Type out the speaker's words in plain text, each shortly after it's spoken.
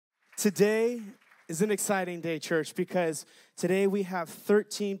Today is an exciting day, church, because today we have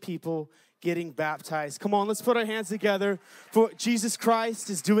 13 people getting baptized. Come on, let's put our hands together for what Jesus Christ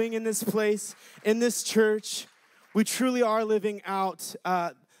is doing in this place, in this church. We truly are living out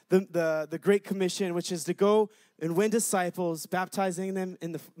the Great Commission, which is to go and win disciples, baptizing them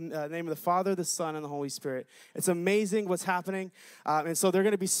in the name of the Father, the Son, and the Holy Spirit. It's amazing what's happening. And so they're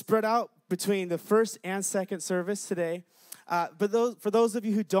going to be spread out between the first and second service today. But for those of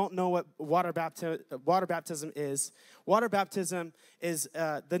you who don't know what water baptism is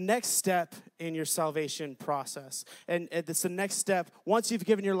the next step in your salvation process. And it's the next step. Once you've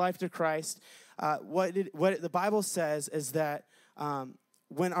given your life to Christ, what the Bible says is that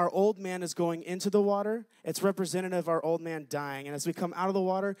when our old man is going into the water, it's representative of our old man dying. And as we come out of the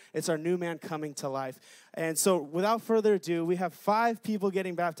water, it's our new man coming to life. And so without further ado, we have 5 people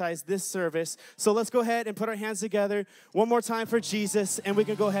getting baptized this service. So let's go ahead and put our hands together one more time for Jesus, and we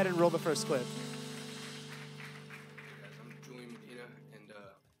can go ahead and roll the first clip. Hey guys, I'm Julian Medina, and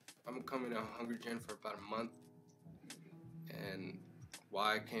I'm coming to HungryGen for about a month. And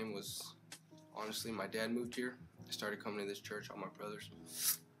why I came was, honestly, my dad moved here. I started coming to this church, all my brothers,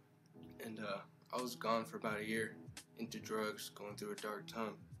 and I was gone for about a year, into drugs, going through a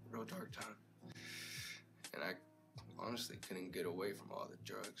real dark time, and I honestly couldn't get away from all the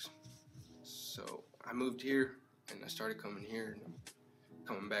drugs. So I moved here, and I started coming here, and I'm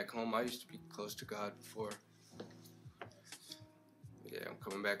coming back home. I used to be close to God before. Yeah, I'm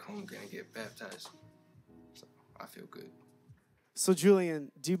coming back home, gonna get baptized, so I feel good. So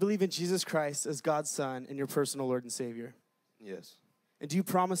Julian, do you believe in Jesus Christ as God's Son and your personal Lord and Savior? Yes. And do you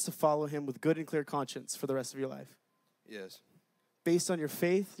promise to follow him with good and clear conscience for the rest of your life? Yes. Based on your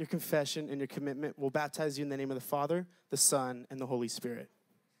faith, your confession, and your commitment, we'll baptize you in the name of the Father, the Son, and the Holy Spirit.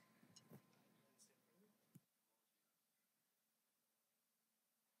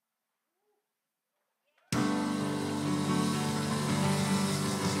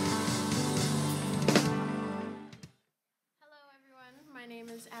 My name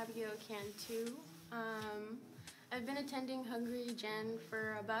is Abigail Cantu. I've been attending HungryGen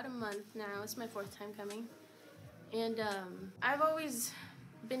for about a month now. It's my 4th time coming. And I've always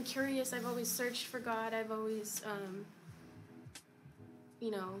been curious. I've always searched for God. I've always,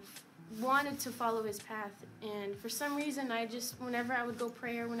 wanted to follow his path. And for some reason, whenever I would go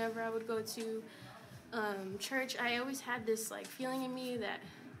prayer, whenever I would go to church, I always had this, feeling in me that,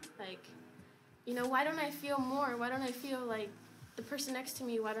 why don't I feel more? Why don't I feel like the person next to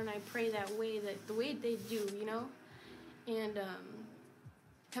me, why don't I pray the way they do, And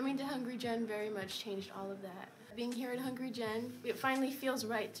coming to HungryGen very much changed all of that. Being here at HungryGen, it finally feels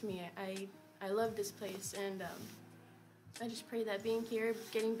right to me. I love this place, and I just pray that being here,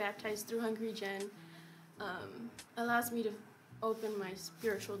 getting baptized through HungryGen, allows me to open my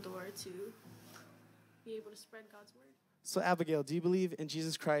spiritual door to be able to spread God's word. So Abigail, do you believe in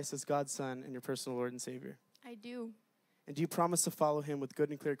Jesus Christ as God's Son and your personal Lord and Savior? I do. And do you promise to follow him with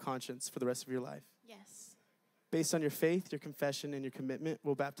good and clear conscience for the rest of your life? Yes. Based on your faith, your confession, and your commitment,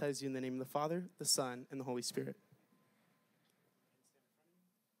 we'll baptize you in the name of the Father, the Son, and the Holy Spirit.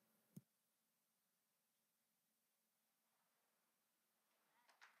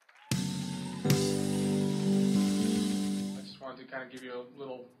 I just wanted to kind of give you a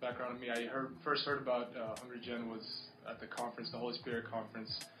little background on me. I first heard about HungryGen was at the conference, the Holy Spirit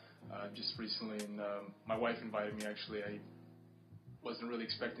conference, just recently, and my wife invited me. Actually, I wasn't really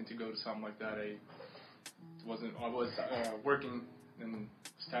expecting to go to something like that. I was working and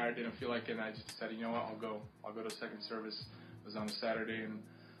was tired, didn't feel like it, and I just said, you know what, I'll go to second service. It was on a Saturday, and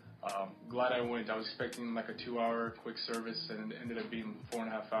glad I went. I was expecting like a 2-hour quick service, and it ended up being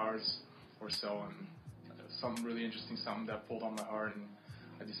 4.5 hours or so, and something really interesting, something that pulled on my heart, and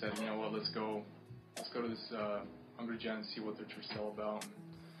I decided, you know what, let's go to this HungryGen and see what their church is all about. And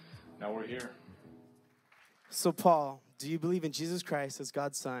now we're here. So Paul, do you believe in Jesus Christ as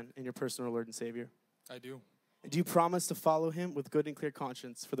God's Son and your personal Lord and Savior? I do. And do you promise to follow him with good and clear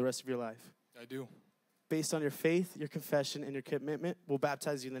conscience for the rest of your life? I do. Based on your faith, your confession, and your commitment, we'll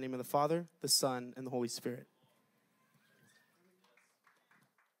baptize you in the name of the Father, the Son, and the Holy Spirit.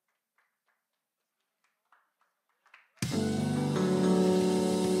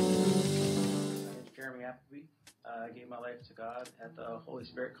 Jeremy Appleby. I gave my life to God at the Holy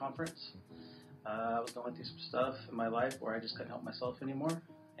Spirit conference. I was going through some stuff in my life where I just couldn't help myself anymore.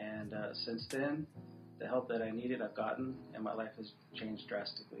 And since then, the help that I needed, I've gotten, and my life has changed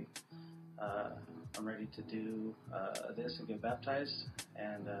drastically. I'm ready to do this and get baptized,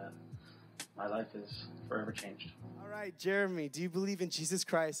 and my life is forever changed. All right, Jeremy, do you believe in Jesus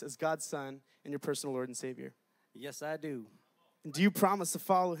Christ as God's Son and your personal Lord and Savior? Yes, I do. And do you promise to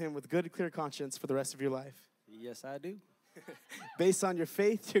follow him with good, clear conscience for the rest of your life? Yes, I do. Based on your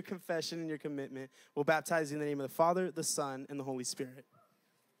faith, your confession, and your commitment, we'll baptize you in the name of the Father, the Son, and the Holy Spirit.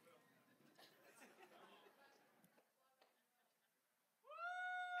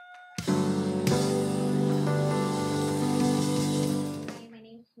 Hi, my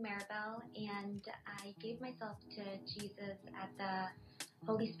name's Maribel, and I gave myself to Jesus at the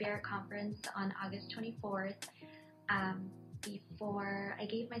Holy Spirit Conference on August 24th. Before I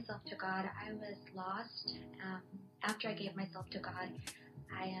gave myself to God, I was lost. After I gave myself to God,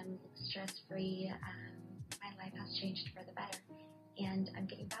 I am stress-free. My life has changed for the better, and I'm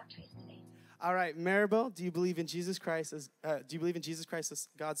getting baptized today. All right, Maribel, do you believe in Jesus Christ as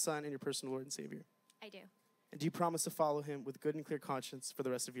God's Son and your personal Lord and Savior? I do. And do you promise to follow him with good and clear conscience for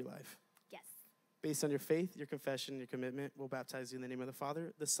the rest of your life? Yes. Based on your faith, your confession, and your commitment, we'll baptize you in the name of the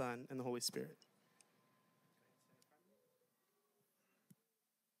Father, the Son, and the Holy Spirit.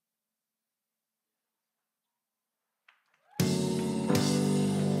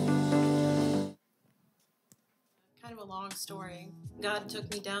 Kind of a long story. God took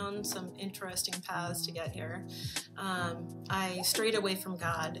me down some interesting paths to get here. I strayed away from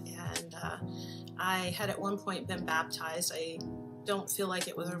God, and I had at one point been baptized. I don't feel like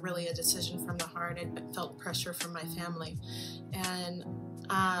it was really a decision from the heart. I felt pressure from my family. And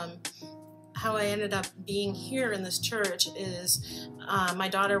how I ended up being here in this church is my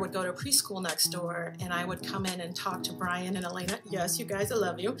daughter would go to preschool next door, and I would come in and talk to Brian and Elena. Yes, you guys, I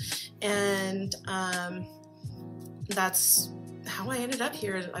love you. And that's how I ended up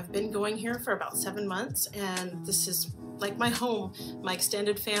here. I've been going here for about 7 months, and this is like my home, my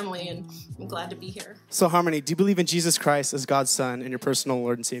extended family, and I'm glad to be here. So, Harmony, do you believe in Jesus Christ as God's Son and your personal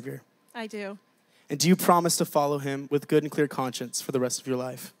Lord and Savior? I do. And do you promise to follow him with good and clear conscience for the rest of your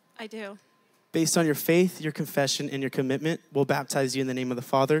life? I do. Based on your faith, your confession, and your commitment, we'll baptize you in the name of the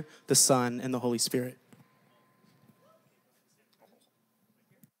Father, the Son, and the Holy Spirit.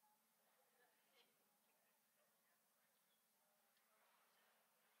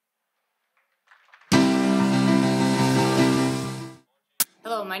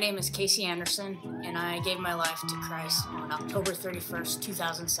 Hello, my name is Casey Anderson, and I gave my life to Christ on October 31st,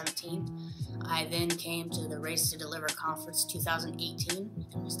 2017. I then came to the Race to Deliver Conference 2018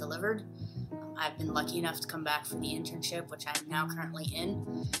 and was delivered. I've been lucky enough to come back for the internship, which I am now currently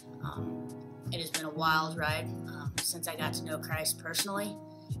in. It has been a wild ride since I got to know Christ personally,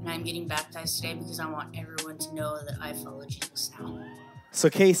 and I'm getting baptized today because I want everyone to know that I follow Jesus now. So,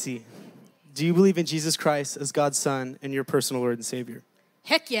 Casey, do you believe in Jesus Christ as God's Son and your personal Lord and Savior?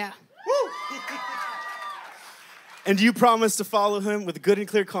 Heck yeah. And do you promise to follow him with good and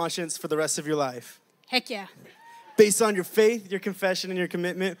clear conscience for the rest of your life? Heck yeah. Based on your faith, your confession, and your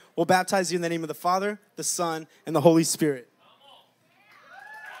commitment, we'll baptize you in the name of the Father, the Son, and the Holy Spirit.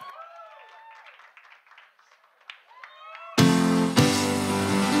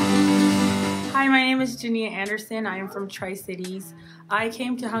 Hi, my name is Jania Anderson. I am from Tri-Cities. I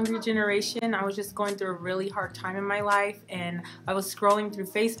came to Hungry Generation. I was just going through a really hard time in my life, and I was scrolling through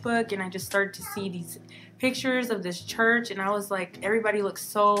Facebook, and I just started to see these pictures of this church, and I was like, everybody looks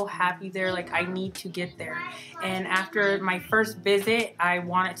so happy there, like I need to get there. And after my first visit, I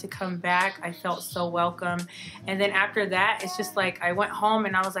wanted to come back. I felt so welcome. And then after that, it's just like I went home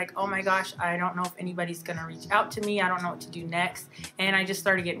and I was like, oh my gosh, I don't know if anybody's gonna reach out to me. I don't know what to do next. And I just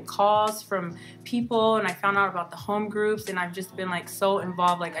started getting calls from people, and I found out about the home groups, and I've just been like so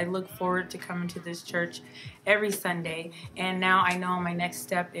involved. Like I look forward to coming to this church every Sunday, and now I know my next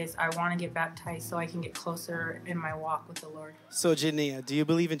step is I want to get baptized so I can get closer in my walk with the Lord. So, Jania, do you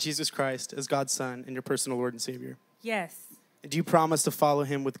believe in Jesus Christ as God's Son and your personal Lord and Savior? Yes. And do you promise to follow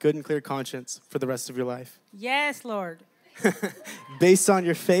him with good and clear conscience for the rest of your life? Yes, Lord. Based on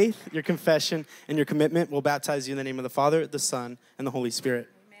your faith, your confession, and your commitment, we'll baptize you in the name of the Father, the Son, and the Holy Spirit.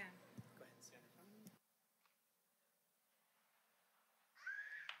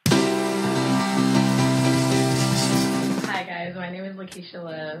 Hi guys, my name is Lakeisha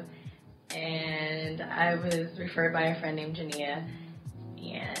Love, and I was referred by a friend named Jania.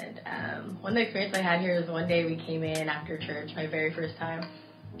 And one of the experiences I had here was one day we came in after church, my very first time.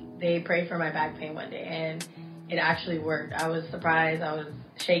 They prayed for my back pain one day, and it actually worked. I was surprised. I was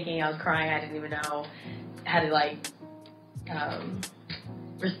shaking. I was crying. I didn't even know how to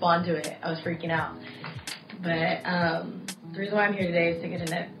respond to it. I was freaking out. But the reason why I'm here today is to get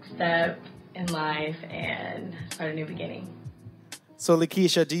a next step in life and start a new beginning. So,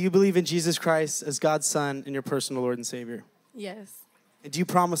 Lakeisha, do you believe in Jesus Christ as God's Son and your personal Lord and Savior? Yes. And do you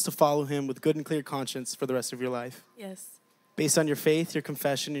promise to follow him with good and clear conscience for the rest of your life? Yes. Based on your faith, your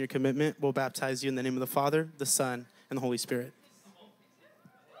confession, and your commitment, we'll baptize you in the name of the Father, the Son, and the Holy Spirit.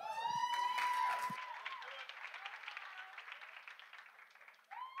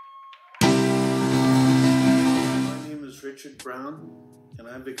 Richard Brown, and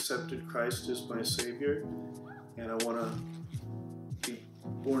I've accepted Christ as my Savior, and I want to be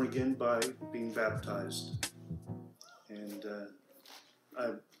born again by being baptized. And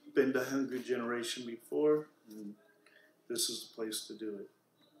I've been to Hungry Generation before, and this is the place to do it.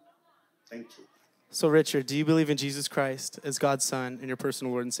 Thank you. So Richard, do you believe in Jesus Christ as God's Son and your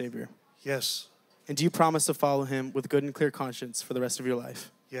personal Lord and Savior? Yes. And do you promise to follow him with good and clear conscience for the rest of your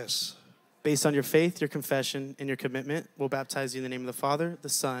life? Yes. Based on your faith, your confession, and your commitment, we'll baptize you in the name of the Father, the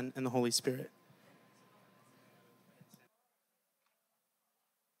Son, and the Holy Spirit.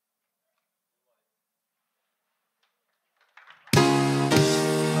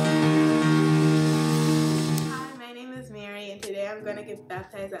 And today I'm going to get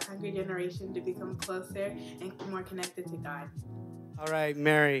baptized at Hungry Generation to become closer and more connected to God. All right,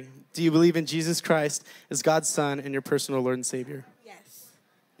 Mary, do you believe in Jesus Christ as God's Son and your personal Lord and Savior? Yes.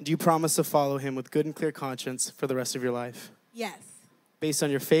 And do you promise to follow him with good and clear conscience for the rest of your life? Yes. Based on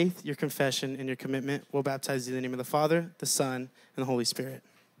your faith, your confession, and your commitment, we'll baptize you in the name of the Father, the Son, and the Holy Spirit.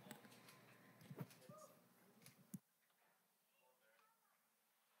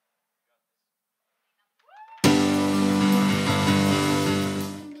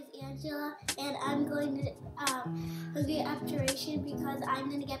 And I'm going to Hungry Generation because I'm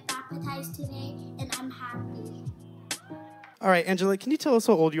going to get baptized today, and I'm happy. All right, Angela, can you tell us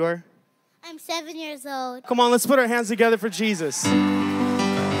how old you are? I'm 7 years old. Come on, let's put our hands together for Jesus.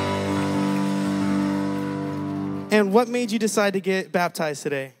 And what made you decide to get baptized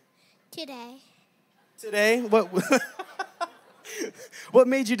today? Today. Today? What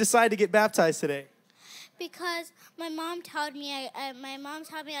made you decide to get baptized today? Because my mom told me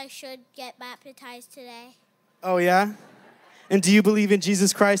I should get baptized today. Oh, yeah? And do you believe in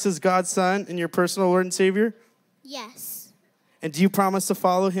Jesus Christ as God's Son and your personal Lord and Savior? Yes. And do you promise to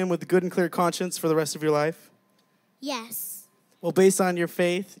follow him with good and clear conscience for the rest of your life? Yes. Well, based on your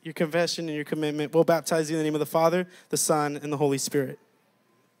faith, your confession, and your commitment, we'll baptize you in the name of the Father, the Son, and the Holy Spirit.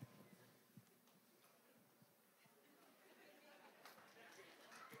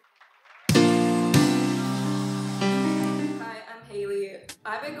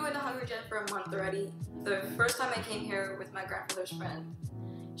 I've been going to HungryGen for a month already. The first time I came here with my grandfather's friend,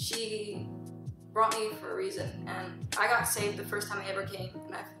 she brought me for a reason, and I got saved the first time I ever came,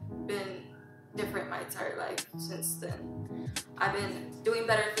 and I've been different my entire life since then. I've been doing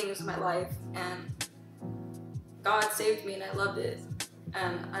better things in my life, and God saved me, and I loved it,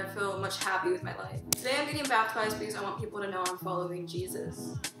 and I feel much happy with my life. Today I'm getting baptized because I want people to know I'm following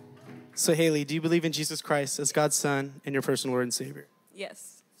Jesus. So Haley, do you believe in Jesus Christ as God's Son and your personal Lord and Savior?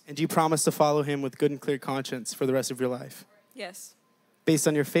 Yes. And do you promise to follow him with good and clear conscience for the rest of your life? Yes. Based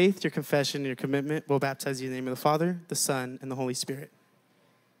on your faith, your confession, and your commitment, we'll baptize you in the name of the Father, the Son, and the Holy Spirit.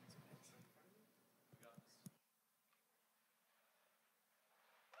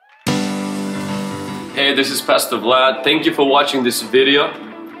 Hey, this is Pastor Vlad. Thank you for watching this video.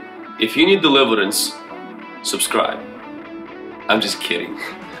 If you need deliverance, subscribe. I'm just kidding.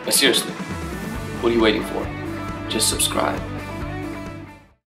 But seriously, what are you waiting for? Just subscribe.